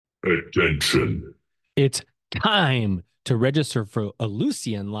Attention. It's time to register for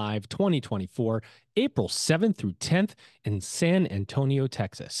Ellucian Live 2024, April 7th through 10th in San Antonio,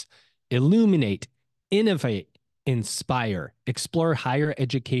 Texas. Illuminate, innovate, inspire, explore higher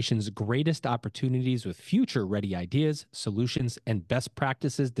education's greatest opportunities with future-ready ideas, solutions, and best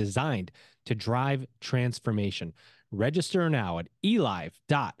practices designed to drive transformation. Register now at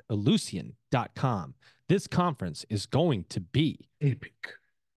elive.ellucian.com. This conference is going to be Epic.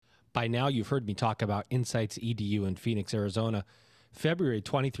 by now, you've heard me talk about Insights EDU in Phoenix, Arizona, February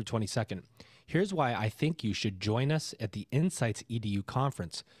 20 through 22nd. Here's why I think you should join us at the Insights EDU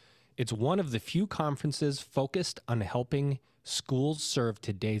conference. It's one of the few conferences focused on helping schools serve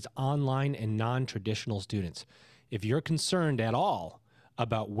today's online and non-traditional students. If you're concerned at all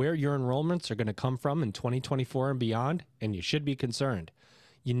about where your enrollments are going to come from in 2024 and beyond, and you should be concerned,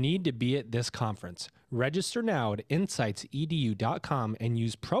 you need to be at this conference. Register now at insightsedu.com and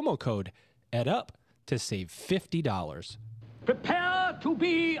use promo code EDUP to save $50. Prepare to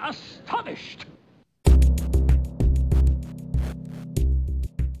be astonished.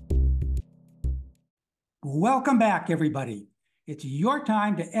 Welcome back, everybody. It's your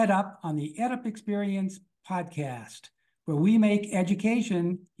time to ed up on the EdUp Experience podcast, where we make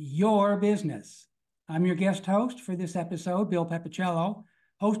education your business. I'm your guest host for this episode, Bill Pepicello,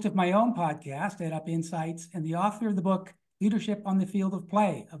 host of my own podcast, EdUp Insights, and the author of the book, Leadership on the Field of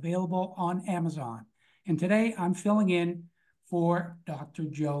Play, available on Amazon. And today I'm filling in for Dr.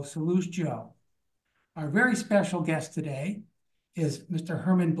 Joe Solution. Our very special guest today is Mr.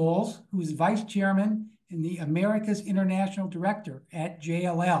 Herman Bowles, who is Vice Chairman and the America's International Director at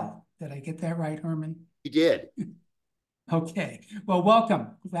JLL. Did I get that right, Herman? You did. Okay. Well, welcome.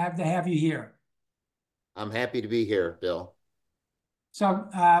 Glad to have you here. I'm happy to be here, Bill. So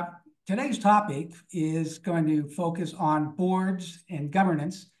today's topic is going to focus on boards and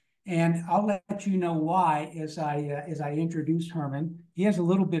governance, and I'll let you know why as I introduce Herman. He has a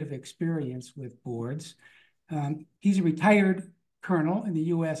little bit of experience with boards. He's a retired colonel in the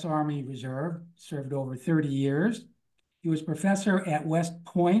U.S. Army Reserve, served over 30 years. He was professor at West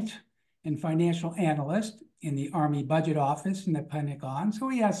Point and financial analyst in the Army Budget Office in the Pentagon, so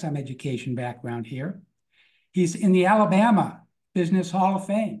he has some education background here. He's in the Alabama Business Hall of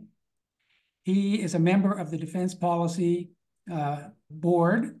Fame. He is a member of the Defense Policy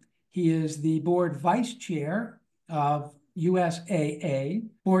Board. He is the board vice chair of USAA,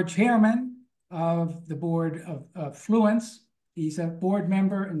 board chairman of the board of Fluence. He's a board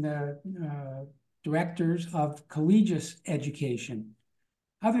member in the directors of collegiate education.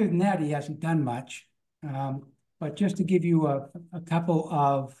 Other than that, he hasn't done much. But just to give you a couple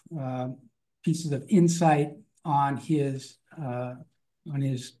of pieces of insight on his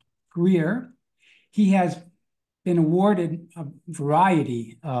career, he has been awarded a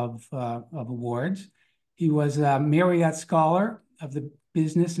variety of awards. He was a Marriott Scholar of the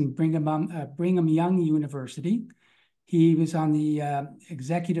Business and Brigham Young University. He was on the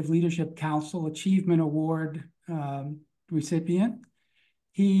Executive Leadership Council Achievement Award recipient.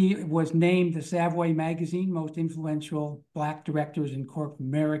 He was named the Savoy Magazine Most Influential Black Directors in Corporate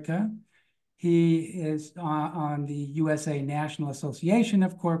America. He is on the USA National Association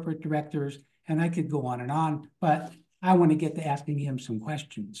of Corporate Directors, and I could go on, but I want to get to asking him some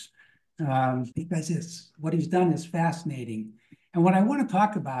questions because what he's done is fascinating. And what I want to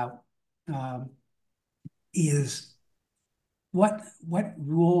talk about is what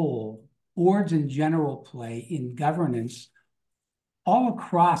role boards in general play in governance all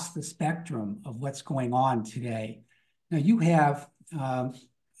across the spectrum of what's going on today. Now, you have a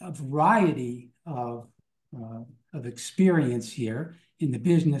variety of experience here in the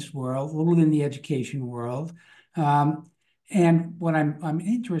business world, a little in the education world. And what I'm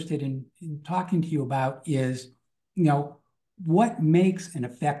interested in talking to you about is, what makes an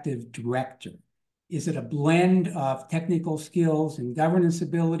effective director? Is it a blend of technical skills and governance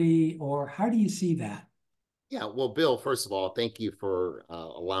ability, or how do you see that? Yeah, well, Bill, first of all, thank you for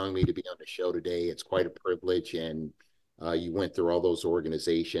allowing me to be on the show today. It's quite a privilege, and you went through all those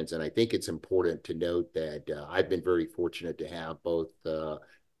organizations, and I think it's important to note that I've been very fortunate to have both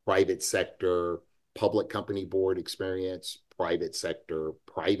private sector, public company board experience, private sector,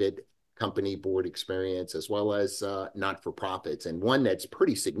 private company board experience, as well as not-for-profits. And one that's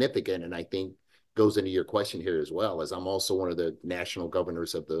pretty significant, and I think goes into your question here as well, is I'm also one of the national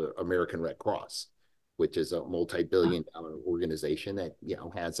governors of the American Red Cross, which is a multi-billion-dollar organization that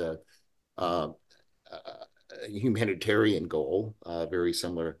has a humanitarian goal, very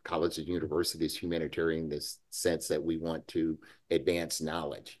similar colleges and universities humanitarian in this sense that we want to advance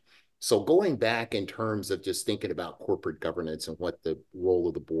knowledge. So going back in terms of just thinking about corporate governance and what the role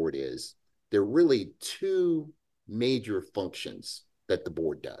of the board is, there are really two major functions that the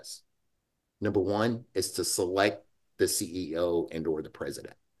board does. Number one is to select the CEO and or the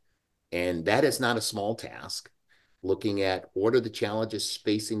president. And that is not a small task. Looking at what are the challenges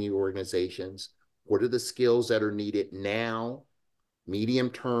facing the organizations, what are the skills that are needed now,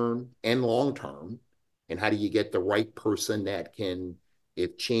 medium term, and long term, and how do you get the right person that can,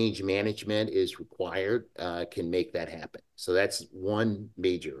 if change management is required, can make that happen. So that's one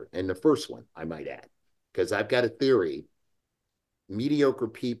major, and the first one I might add, because I've got a theory. Mediocre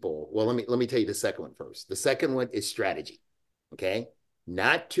people. Well, let me tell you the second one first. The second one is strategy. Okay,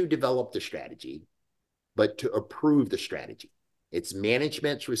 not to develop the strategy, but to approve the strategy. It's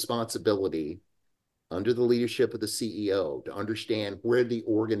management's responsibility under the leadership of the CEO to understand where the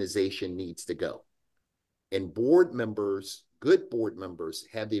organization needs to go. And board members, good board members,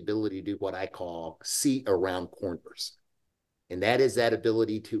 have the ability to do what I call see around corners. And that is that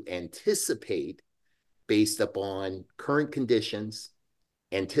ability to anticipate based upon current conditions,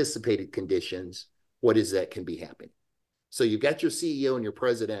 anticipated conditions, what is that can be happening. So you've got your CEO and your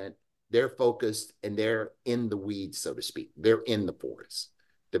president, they're focused and they're in the weeds, so to speak. They're in the forest.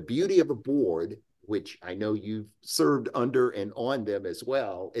 The beauty of a board, which I know you've served under and on them as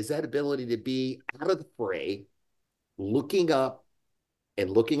well, is that ability to be out of the fray, looking up and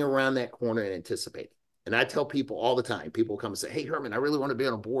looking around that corner and anticipating. And I tell people all the time, people come and say, hey, Herman, I really want to be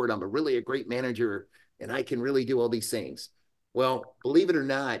on a board. I'm really a great manager and I can really do all these things. Well, believe it or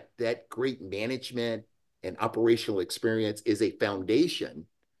not, that great management and operational experience is a foundation.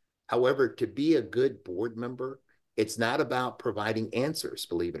 However, to be a good board member, it's not about providing answers,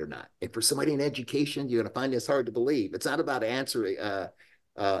 believe it or not. And for somebody in education, you're going to find this hard to believe. It's not about answering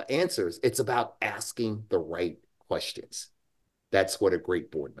answers. It's about asking the right questions. That's what a great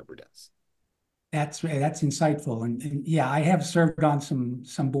board member does. That's insightful, and yeah, I have served on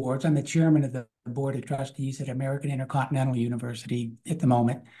some boards. I'm the chairman of the board of trustees at American Intercontinental University at the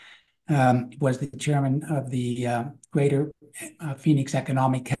moment. Was the chairman of the Greater Phoenix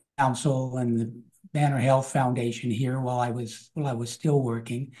Economic Council and the Banner Health Foundation here while I was still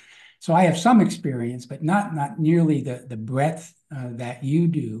working. So I have some experience, but not nearly the breadth that you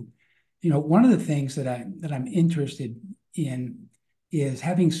do. You know, one of the things that I'm interested in is,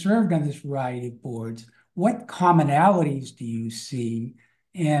 having served on this variety of boards, what commonalities do you see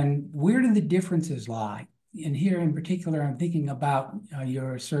and where do the differences lie? And here in particular, I'm thinking about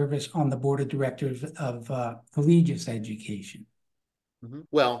your service on the board of directors of Collegius Education.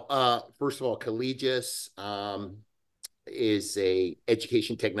 Well, first of all, Collegius is a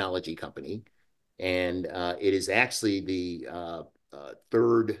education technology company, and it is actually the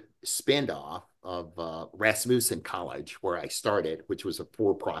third spinoff of Rasmussen College, where I started, which was a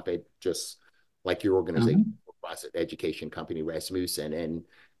for-profit, just like your organization, for-profit education company, Rasmussen. And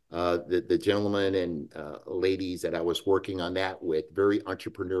the gentlemen and ladies that I was working on that with, very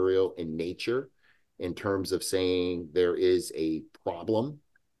entrepreneurial in nature, in terms of saying there is a problem,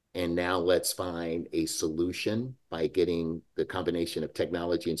 and now let's find a solution by getting the combination of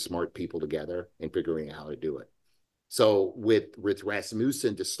technology and smart people together and figuring out how to do it. So with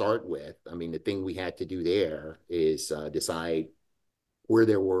Rasmussen to start with, I mean, the thing we had to do there is decide where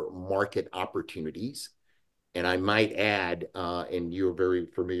there were market opportunities. And I might add, and you're very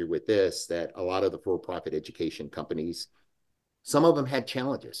familiar with this, that a lot of the for-profit education companies, some of them had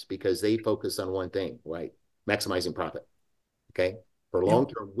challenges because they focused on one thing, right? Maximizing profit. Okay. For long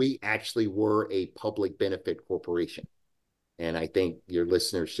term, we actually were a public benefit corporation. And I think your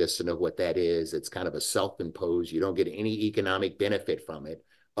listeners, just to know what that is, it's kind of a self-imposed, you don't get any economic benefit from it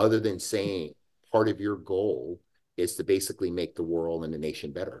other than saying part of your goal is to basically make the world and the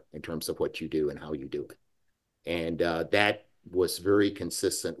nation better in terms of what you do and how you do it. And that was very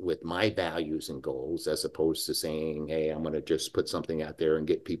consistent with my values and goals, as opposed to saying, hey, I'm going to just put something out there and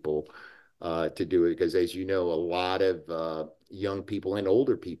get people to do it. Because as you know, a lot of young people and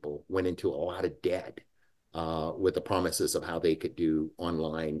older people went into a lot of debt with the promises of how they could do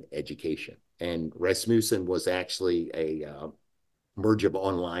online education. And Rasmussen was actually a merge of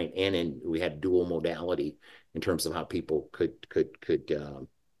online and we had dual modality in terms of how people could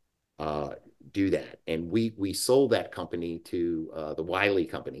do that. And we sold that company to the Wiley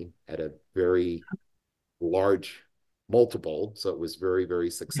company at a very large multiple. So it was very, very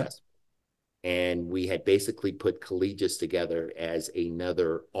successful. And we had basically put Collegius together as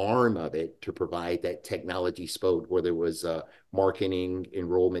another arm of it to provide that technology spoke where there was marketing,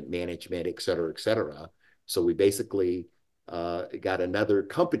 enrollment management, et cetera, et cetera. So we basically got another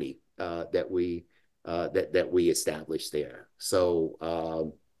company that we established there.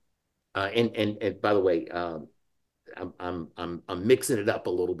 So And by the way, I'm mixing it up a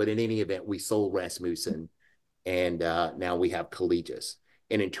little, but in any event, we sold Rasmussen, and now we have Collegius.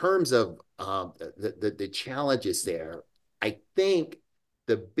 And in terms of the challenges there, I think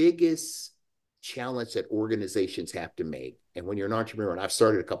the biggest challenge that organizations have to make, and when you're an entrepreneur, and I've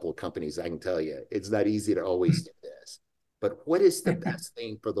started a couple of companies, I can tell you, it's not easy to always do this. But what is the best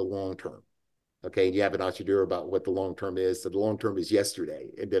thing for the long term? Okay, and you have an entrepreneur about what the long term is. So the long term is yesterday,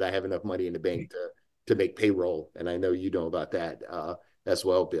 and did I have enough money in the bank to make payroll? And I know you know about that as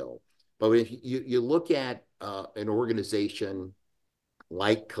well, Bill. But if you look at an organization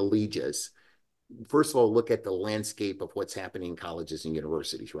like Collegius, first of all, look at the landscape of what's happening in colleges and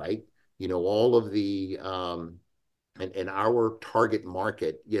universities, right? You know, all of the and our target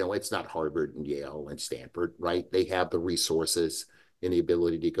market, you know, it's not Harvard and Yale and Stanford, right? They have the resources and the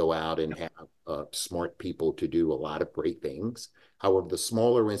ability to go out and have smart people to do a lot of great things. However, the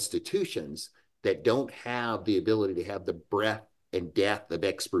smaller institutions that don't have the ability to have the breadth and depth of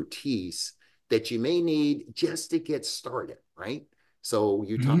expertise that you may need just to get started, right? So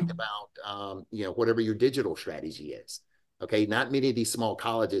you talked about, you know, whatever your digital strategy is. Okay, not many of these small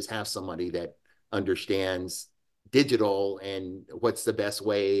colleges have somebody that understands digital and what's the best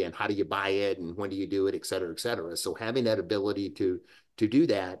way and how do you buy it and when do you do it, et cetera, et cetera. So having that ability to do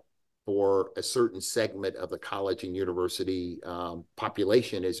that for a certain segment of the college and university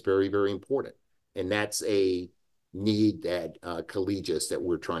population is very, very important. And that's a need that Collegius that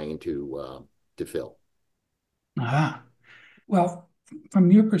we're trying to fill. Ah, well,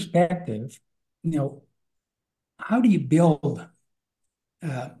 from your perspective, you know, how do you build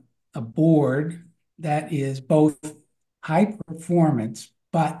a board that is both high performance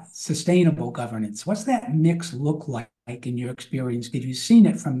but sustainable governance? What's that mix look like in your experience? Because you've seen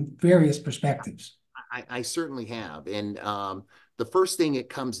it from various perspectives. I certainly have. And the first thing it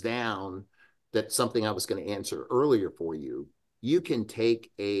comes down, that's something I was going to answer earlier for you. You can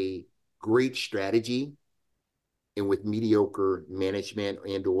take a great strategy and with mediocre management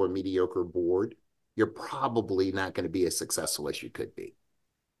and or mediocre board, you're probably not going to be as successful as you could be.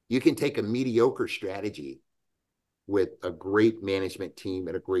 You can take a mediocre strategy with a great management team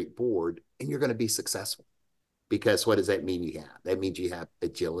and a great board, and you're going to be successful. Because what does that mean you have? That means you have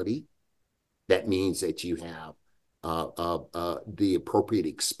agility. That means that you have the appropriate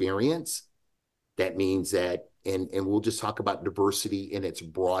experience. That means that, and we'll just talk about diversity in its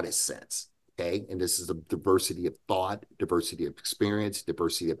broadest sense. Okay. And this is a diversity of thought, diversity of experience,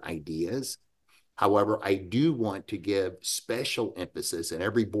 diversity of ideas. However, I do want to give special emphasis, and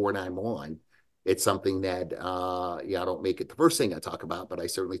every board I'm on, it's something that, yeah, I don't make it the first thing I talk about, but I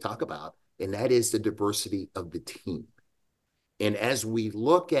certainly talk about, and that is the diversity of the team. And as we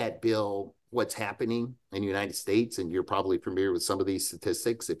look at, Bill, what's happening in the United States, and you're probably familiar with some of these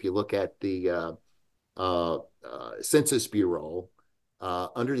statistics, if you look at the Census Bureau,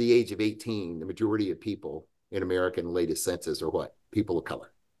 under the age of 18, the majority of people in America in the latest census are what? People of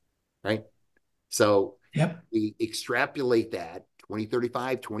color, right? So Yep. we extrapolate that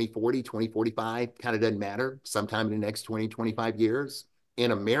 2035, 2040, 2045, kind of doesn't matter, sometime in the next 20, 25 years.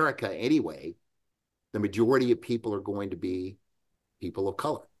 In America, anyway, the majority of people are going to be people of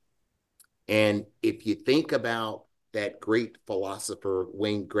color. And if you think about that great philosopher,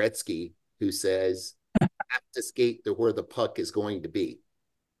 Wayne Gretzky, who says, have to skate to where the puck is going to be.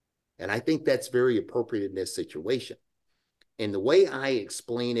 And I think that's very appropriate in this situation. And the way I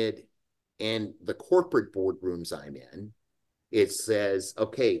explain it in the corporate boardrooms I'm in, it says,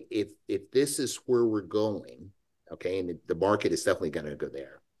 okay, if this is where we're going, okay, and the market is definitely going to go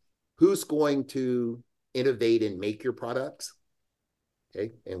there, who's going to innovate and make your products?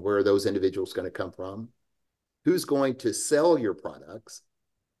 Okay, and where are those individuals going to come from? Who's going to sell your products?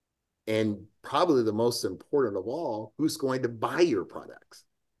 And probably the most important of all, who's going to buy your products?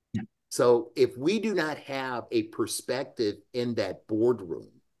 Yeah. So if we do not have a perspective in that boardroom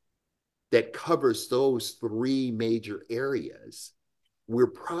that covers those three major areas, we're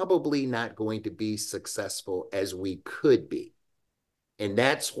probably not going to be successful as we could be. And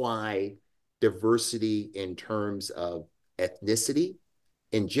that's why diversity in terms of ethnicity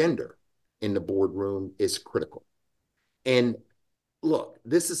and gender in the boardroom is critical. And look,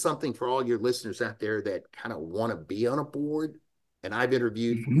 this is something for all your listeners out there that kind of want to be on a board. And I've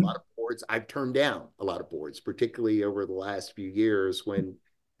interviewed for a lot of boards. I've turned down a lot of boards, particularly over the last few years when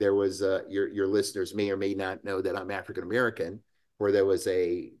there was, your listeners may or may not know that I'm African-American, where there was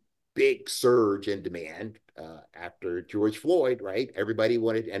a big surge in demand after George Floyd, right? Everybody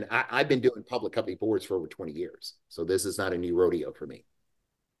wanted, and I've been doing public company boards for over 20 years. So this is not a new rodeo for me.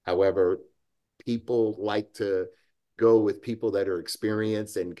 However, people like to go with people that are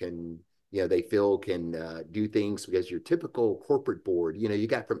experienced and can, they feel can do things, because your typical corporate board, you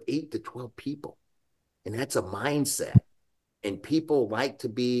got from 8 to 12 people, and that's a mindset. And people like to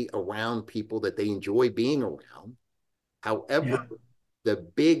be around people that they enjoy being around. However, the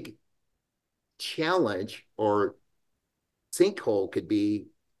big challenge or sinkhole could be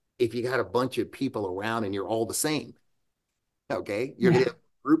if you got a bunch of people around and you're all the same. Okay. You're going to have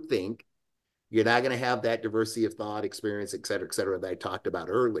groupthink. You're not going to have that diversity of thought, experience, et cetera, that I talked about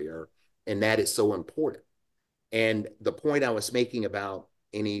earlier. And that is so important. And the point I was making about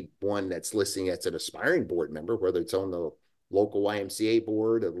anyone that's listening that's an aspiring board member, whether it's on the local YMCA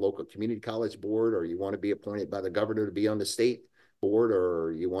board, or the local community college board, or you want to be appointed by the governor to be on the state board,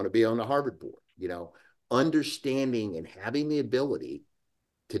 or you want to be on the Harvard board, understanding and having the ability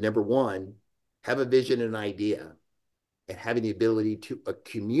to, number one, have a vision and idea, and having the ability to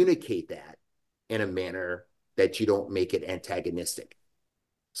communicate that in a manner that you don't make it antagonistic.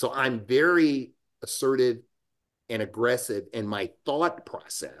 So I'm very assertive and aggressive in my thought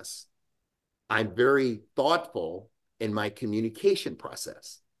process. I'm very thoughtful in my communication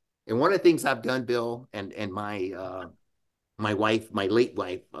process. And one of the things I've done, Bill, and my wife, my late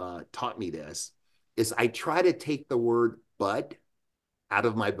wife, taught me this, is I try to take the word "but" out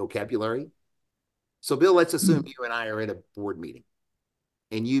of my vocabulary. So, Bill, let's assume you and I are in a board meeting,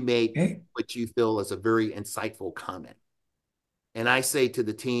 and you make what you feel is a very insightful comment. And I say to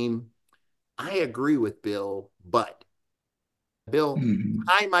the team, I agree with Bill, but. Bill,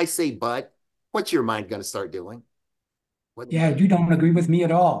 time I say "but," what's your mind going to start doing? You don't agree with me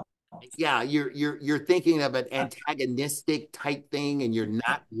at all. Yeah, you're thinking of an antagonistic type thing, and you're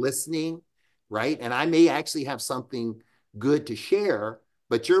not listening, right? And I may actually have something good to share,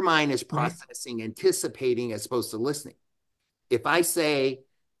 but your mind is processing, anticipating, as opposed to listening. If I say,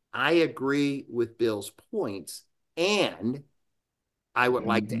 I agree with Bill's points, and I would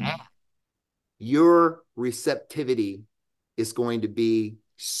like to add, your receptivity is going to be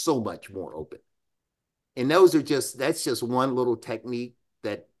so much more open. And that's just one little technique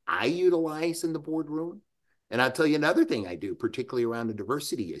that I utilize in the boardroom. And I'll tell you another thing I do, particularly around the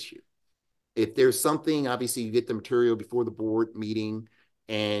diversity issue. If there's something, obviously you get the material before the board meeting,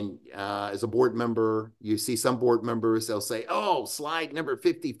 and as a board member, you see some board members, they'll say, oh, slide number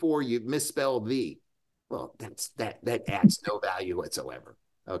 54, you misspelled the. Well, that adds no value whatsoever.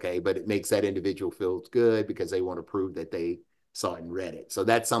 Okay, but it makes that individual feel good because they want to prove that they saw it and read it. So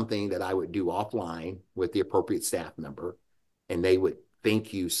that's something that I would do offline with the appropriate staff member, and they would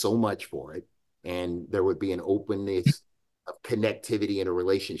thank you so much for it. And there would be an openness of connectivity and a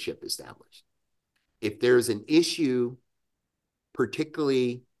relationship established. If there's an issue,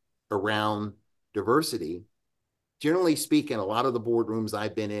 particularly around diversity, generally speaking, a lot of the boardrooms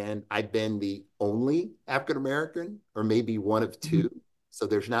I've been in, I've been the only African-American, or maybe one of two. So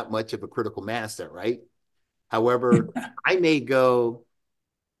there's not much of a critical mass there, right? However, I may go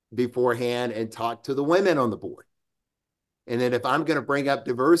beforehand and talk to the women on the board. And then if I'm going to bring up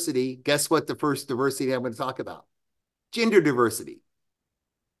diversity, guess what the first diversity I'm going to talk about? Gender diversity.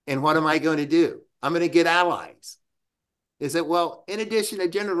 And what am I going to do? I'm going to get allies. Is that, well, in addition to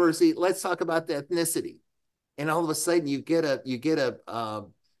gender diversity, let's talk about the ethnicity. And all of a sudden you get a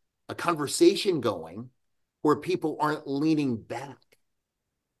conversation going where people aren't leaning back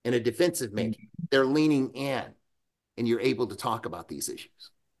in a defensive manner. They're leaning in, and you're able to talk about these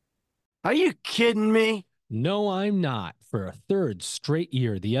issues. Are you kidding me? No, I'm not. For a third straight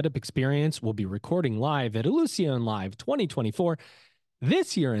year, the EdUp Experience will be recording live at Illusion Live 2024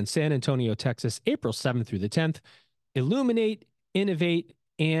 this year in San Antonio, Texas, April 7th through the 10th. Illuminate, innovate,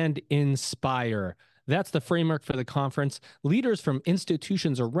 and inspire. That's the framework for the conference. Leaders from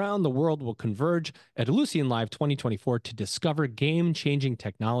institutions around the world will converge at Illusion Live 2024 to discover game-changing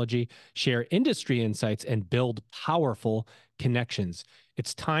technology, share industry insights, and build powerful connections.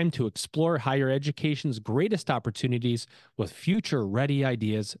 It's time to explore higher education's greatest opportunities with future-ready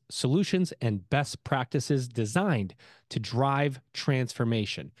ideas, solutions, and best practices designed to drive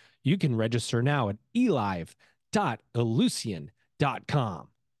transformation. You can register now at elive.illusion.com.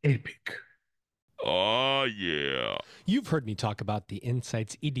 Epic. Oh, yeah. You've heard me talk about the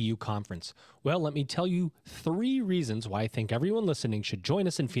Insights EDU conference. Well, let me tell you 3 reasons why I think everyone listening should join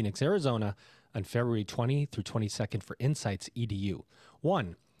us in Phoenix, Arizona on February 20 through 22nd for Insights EDU.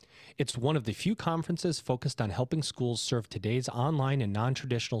 1, it's one of the few conferences focused on helping schools serve today's online and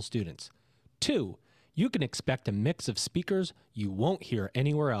non-traditional students. 2, you can expect a mix of speakers you won't hear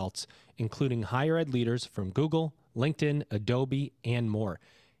anywhere else, including higher ed leaders from Google, LinkedIn, Adobe, and more.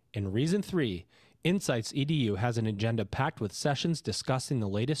 And reason 3, Insights EDU has an agenda packed with sessions discussing the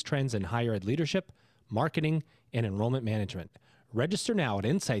latest trends in higher ed leadership, marketing, and enrollment management. Register now at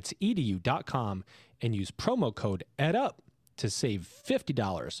insightsedu.com and use promo code EDUP to save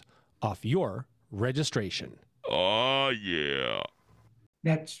 $50 off your registration. Oh, yeah.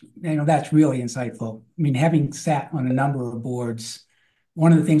 That's really insightful. I mean, having sat on a number of boards,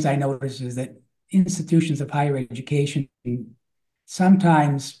 one of the things I noticed is that institutions of higher education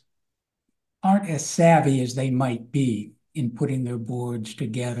sometimes aren't as savvy as they might be in putting their boards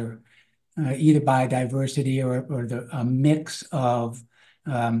together, either by diversity or a mix of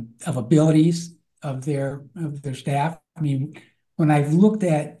abilities of their staff. I mean, when I've looked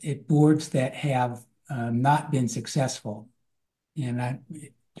at boards that have not been successful, and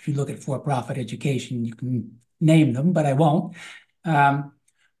if you look at for-profit education, you can name them, but I won't.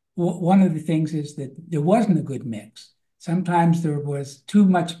 One of the things is that there wasn't a good mix. Sometimes there was too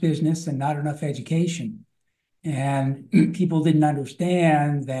much business and not enough education. And people didn't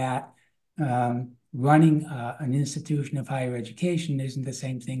understand that running an institution of higher education isn't the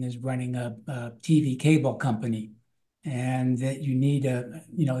same thing as running a TV cable company, and that you need a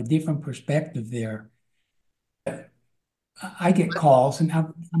different perspective there. I get calls, and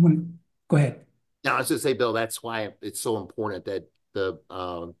I'm going to go ahead. Now, I was going to say, Bill, that's why it's so important that the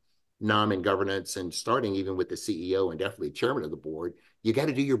NOM and governance, and starting even with the CEO and definitely chairman of the board, you got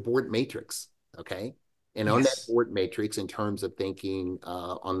to do your board matrix, okay? And on that board matrix, in terms of thinking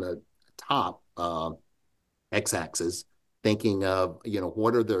on the top x-axis, thinking of,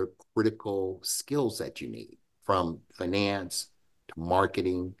 what are the critical skills that you need, from finance to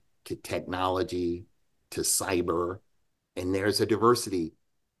marketing to technology to cyber. And there's a diversity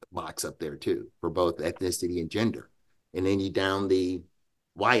box up there too, for both ethnicity and gender. And then you down the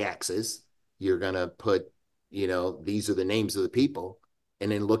y-axis, you're going to put, these are the names of the people,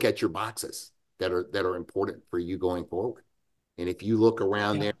 and then look at your boxes that are important for you going forward. And if you look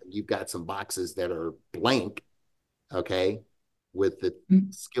around there, you've got some boxes that are blank, okay, with the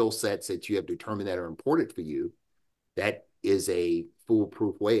skill sets that you have determined that are important for you, that is a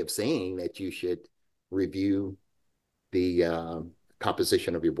foolproof way of saying that you should review the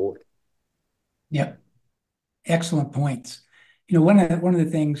composition of your board. Yep. Excellent points. One of the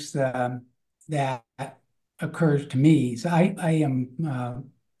things that occurs to me is I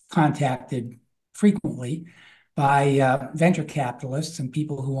am contacted frequently by venture capitalists and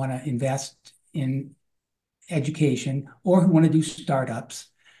people who want to invest in education or who want to do startups.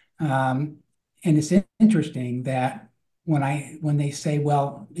 And it's interesting that when they say,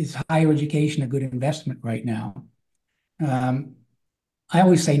 well, is higher education a good investment right now? I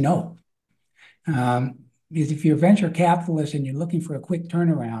always say no. Because if you're a venture capitalist and you're looking for a quick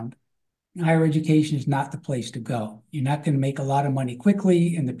turnaround, higher education is not the place to go. You're not going to make a lot of money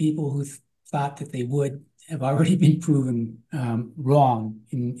quickly, and the people who thought that they would have already been proven wrong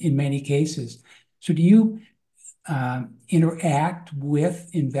in many cases. So do you interact with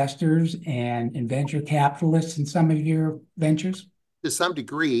investors and venture capitalists in some of your ventures? To some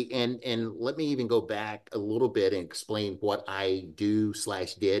degree, and let me even go back a little bit and explain what I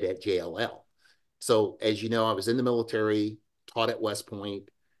do/did at JLL. So as you know, I was in the military, taught at West Point,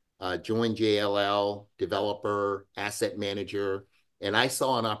 joined JLL, developer, asset manager, and I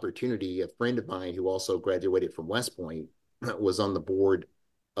saw an opportunity. A friend of mine who also graduated from West Point was on the board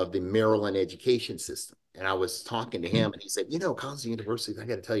of the Maryland education system. And I was talking to him, and he said, college universities, I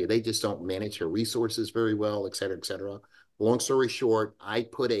got to tell you, they just don't manage their resources very well, et cetera, et cetera. Long story short, I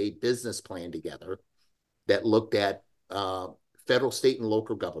put a business plan together that looked at federal, state, and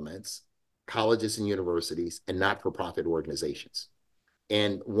local governments, colleges and universities, and not-for-profit organizations.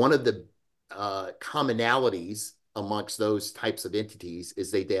 And one of the commonalities amongst those types of entities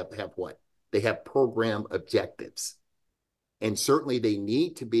is they have what? They have program objectives. And certainly they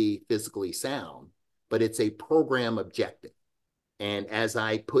need to be physically sound, but it's a program objective. And as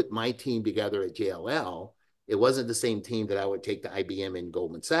I put my team together at JLL, it wasn't the same team that I would take to IBM and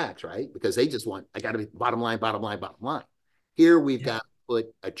Goldman Sachs, right? Because they just want, I got to be bottom line, bottom line, bottom line. Here we've got to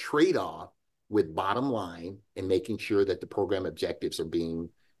put a trade-off with bottom line and making sure that the program objectives are being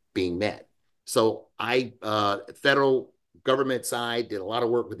met. So I, federal government side, did a lot of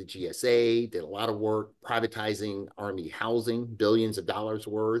work with the GSA, did a lot of work privatizing Army housing, billions of dollars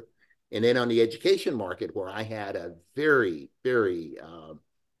worth. And then on the education market, where I had a very, very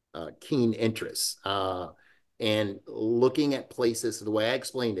keen interest, and looking at places, the way I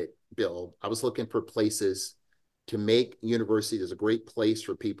explained it, Bill, I was looking for places to make universities a great place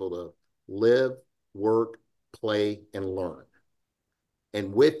for people to live, work, play, and learn.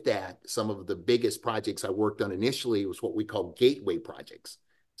 And with that, some of the biggest projects I worked on initially was what we call gateway projects.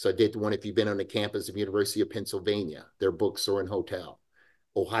 So I did one, if you've been on the campus of University of Pennsylvania, their bookstore and hotel.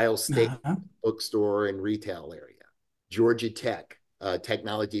 Ohio State Uh-huh. bookstore and retail area, Georgia Tech,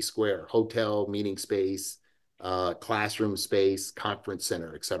 Technology Square, hotel, meeting space, classroom space, conference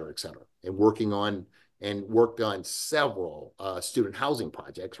center, et cetera, and worked on several student housing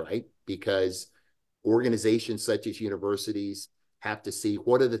projects, right? Because organizations such as universities have to see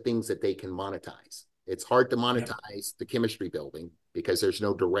what are the things that they can monetize. It's hard to Yep. monetize the chemistry building because there's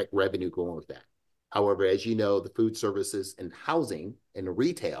no direct revenue going with that. However, as you know, the food services and housing and the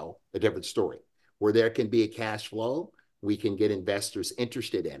retail, a different story. Where there can be a cash flow, we can get investors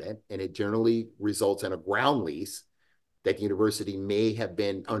interested in it, and it generally results in a ground lease that the university may have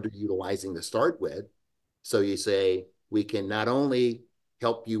been underutilizing to start with. So you say, we can not only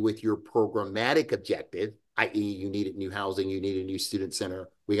help you with your programmatic objective, i.e., you needed new housing, you need a new student center,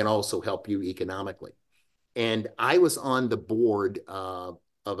 we can also help you economically. And I was on the board of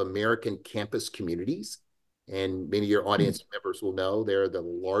American Campus Communities. And many of your audience members will know they're the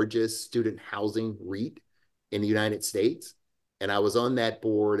largest student housing REIT in the United States. And I was on that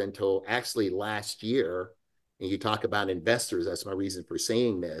board until actually last year. And you talk about investors, that's my reason for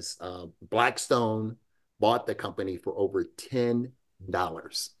saying this. Blackstone bought the company for over $10.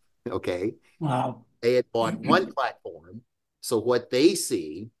 Okay. Wow. They had bought one platform. So what they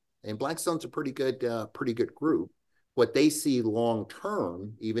see, and Blackstone's a pretty good group. What they see long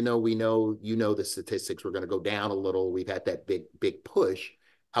term, even though we know the statistics were going to go down a little, we've had that big push.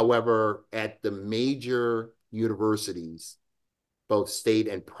 However, at the major universities, both state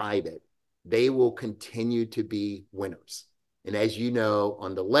and private, they will continue to be winners. And as you know,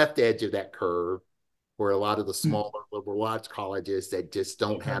 on the left edge of that curve, where a lot of the smaller liberal arts colleges that just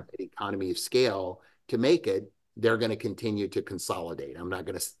don't have the economy of scale to make it, they're going to continue to consolidate. I'm not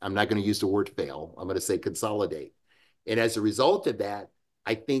going to use the word fail. I'm going to say consolidate. And as a result of that,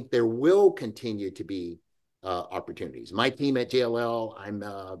 I think there will continue to be opportunities. My team at JLL, I'm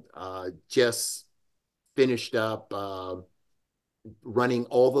just finished up running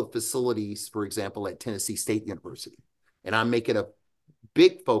all the facilities, for example, at Tennessee State University. And I'm making a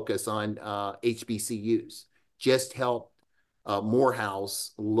big focus on HBCUs. Just help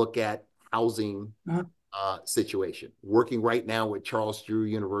Morehouse look at housing situation. Working right now with Charles Drew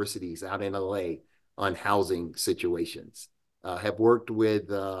Universities out in LA on housing situations. Have worked with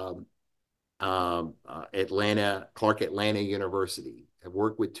Clark Atlanta University. Have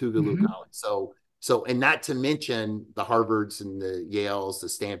worked with Tougaloo College. And not to mention the Harvards and the Yales, the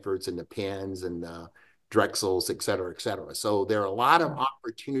Stanfords and the Penns and the Drexels, et cetera, et cetera. So there are a lot of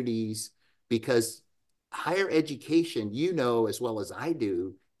opportunities because higher education, you know, as well as I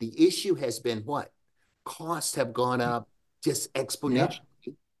do, the issue has been what? Costs have gone up just exponentially.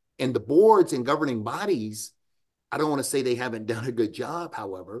 Yeah. And the boards and governing bodies, I don't want to say they haven't done a good job.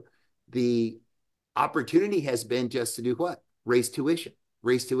 However, the opportunity has been just to do what? Raise tuition,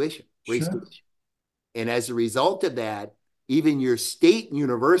 raise tuition, raise tuition. And as a result of that, even your state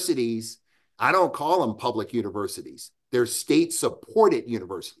universities, I don't call them public universities. They're state-supported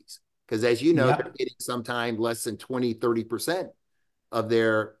universities. Because as you know, they're getting sometimes less than 20, 30% of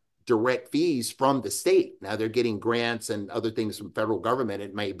their direct fees from the state. Now they're getting grants and other things from federal government.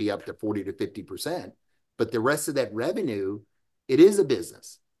 It may be up to 40 to 50%. But the rest of that revenue, it is a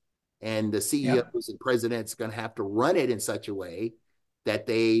business. And the CEOs and presidents are going to have to run it in such a way that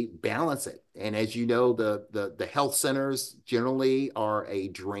they balance it. And as you know, the health centers generally are a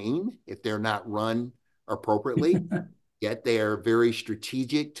drain if they're not run appropriately, yet they are very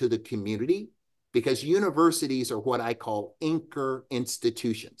strategic to the community because universities are what I call anchor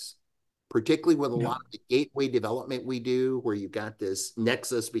institutions, particularly with a lot of the gateway development we do, where you've got this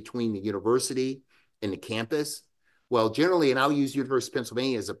nexus between the university and the campus. Well, generally, and I'll use University of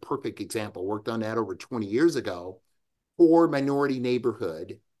Pennsylvania as a perfect example, worked on that over 20 years ago. Poor minority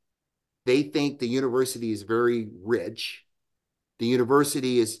neighborhood, they think the university is very rich. The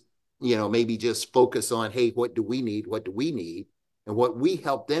university is, maybe just focus on, hey, what do we need? What do we need? And what we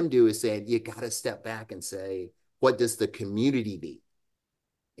help them do is say, you got to step back and say, what does the community need?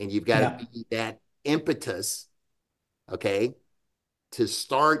 And you've got to be that impetus, okay, to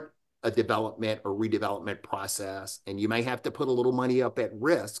start a development or redevelopment process. And you may have to put a little money up at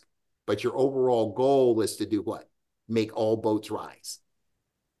risk, but your overall goal is to do what? Make all boats rise.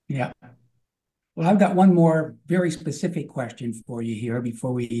 Yeah. Well, I've got one more very specific question for you here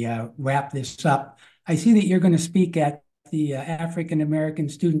before we wrap this up. I see that you're going to speak at the African American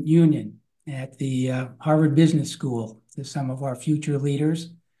Student Union at the Harvard Business School to some of our future leaders.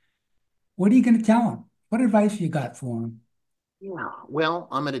 What are you going to tell them? What advice you got for them? Yeah, well,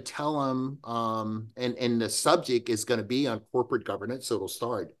 I'm going to tell them, and the subject is going to be on corporate governance, so it'll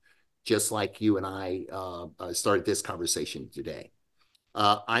start just like you and I started this conversation today.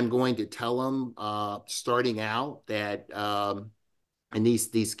 I'm going to tell them starting out that, and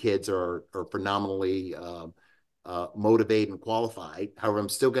these kids are phenomenally motivated and qualified. However, I'm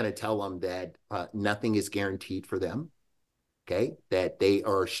still going to tell them that nothing is guaranteed for them. Okay, that they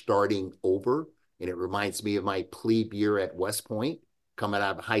are starting over. And it reminds me of my plebe year at West Point, coming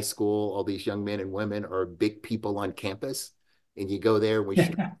out of high school. All these young men and women are big people on campus. And you go there, we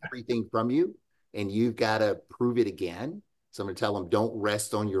strip everything from you, and you've got to prove it again. So I'm going to tell them, don't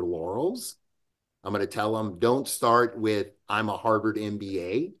rest on your laurels. I'm going to tell them, don't start with, I'm a Harvard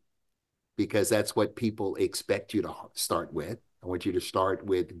MBA, because that's what people expect you to start with. I want you to start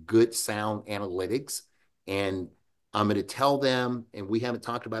with good, sound analytics. And I'm going to tell them, and we haven't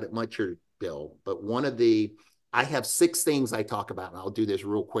talked about it much here, Bill, but I have 6 things I talk about, and I'll do this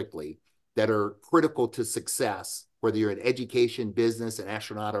real quickly, that are critical to success, whether you're in education, business, an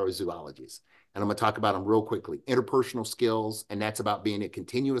astronaut, or a zoologist. And I'm going to talk about them real quickly. Interpersonal skills, and that's about being a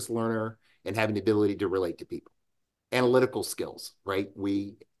continuous learner and having the ability to relate to people. Analytical skills, right?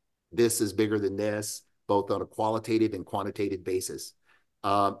 This is bigger than this, both on a qualitative and quantitative basis.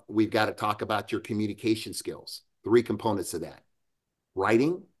 We've got to talk about your communication skills. 3 components of that: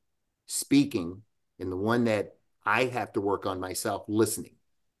 writing, speaking, and the one that I have to work on myself, listening.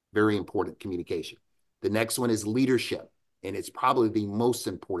 Very important, communication. The next one is leadership, and it's probably the most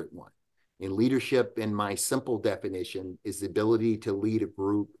important one. And leadership, in my simple definition, is the ability to lead a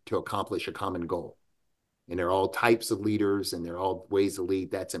group to accomplish a common goal. And there are all types of leaders, and there are all ways to lead.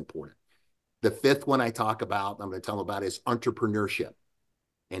 That's important. The 5th one I talk about, I'm going to tell them about, is entrepreneurship.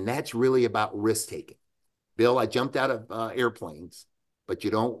 And that's really about risk-taking. Bill, I jumped out of airplanes, but you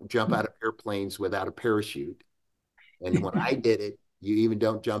don't jump out of airplanes without a parachute. And when I did it, you even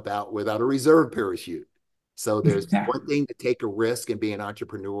don't jump out without a reserve parachute. So there's one thing to take a risk and be an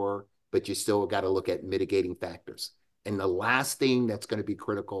entrepreneur, but you still got to look at mitigating factors. And the last thing that's going to be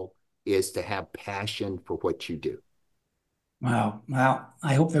critical is to have passion for what you do. Wow. Well,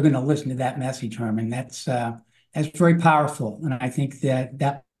 I hope they're going to listen to that message, Herman. That's very powerful. And I think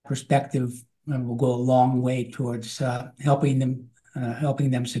that perspective will go a long way towards helping them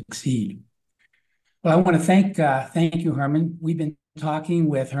succeed. Well, I want to thank you, Herman. We've been talking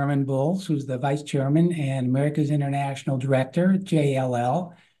with Herman Bulls, who's the Vice Chairman and America's International Director at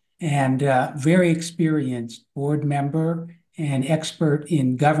JLL, and very experienced board member and expert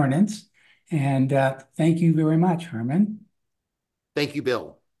in governance. And thank you very much, Herman. Thank you,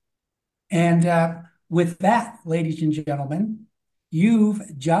 Bill. And with that, ladies and gentlemen,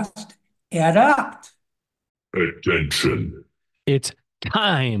 you've just upped. Attention. It's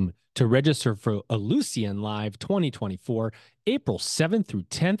time to register for Ellucian Live 2024, April 7th through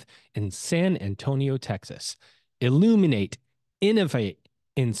 10th in San Antonio, Texas. Illuminate, innovate,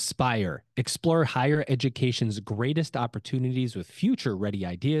 inspire, explore higher education's greatest opportunities with future-ready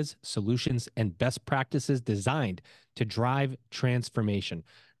ideas, solutions, and best practices designed to drive transformation.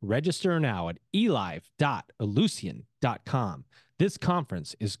 Register now at elive.ellucian.com. This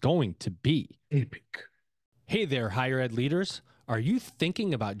conference is going to be Epic. Hey there, higher ed leaders. Are you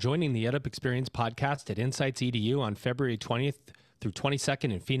thinking about joining the EdUp Experience podcast at Insights EDU on February 20th through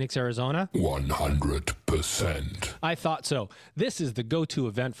 22nd in Phoenix, Arizona? 100%. I thought so. This is the go-to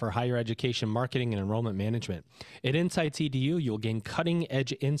event for higher education marketing and enrollment management. At Insights EDU, you'll gain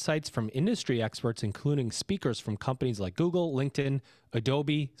cutting-edge insights from industry experts, including speakers from companies like Google, LinkedIn,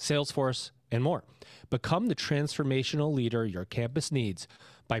 Adobe, Salesforce, and more. Become the transformational leader your campus needs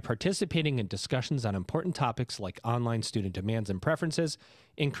by participating in discussions on important topics like online student demands and preferences,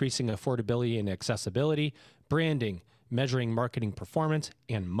 increasing affordability and accessibility, branding, measuring marketing performance,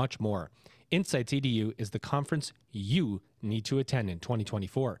 and much more. Insights EDU is the conference you need to attend in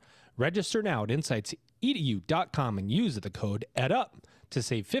 2024. Register now at insightsedu.com and use the code EDUP to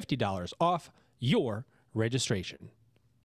save $50 off your registration.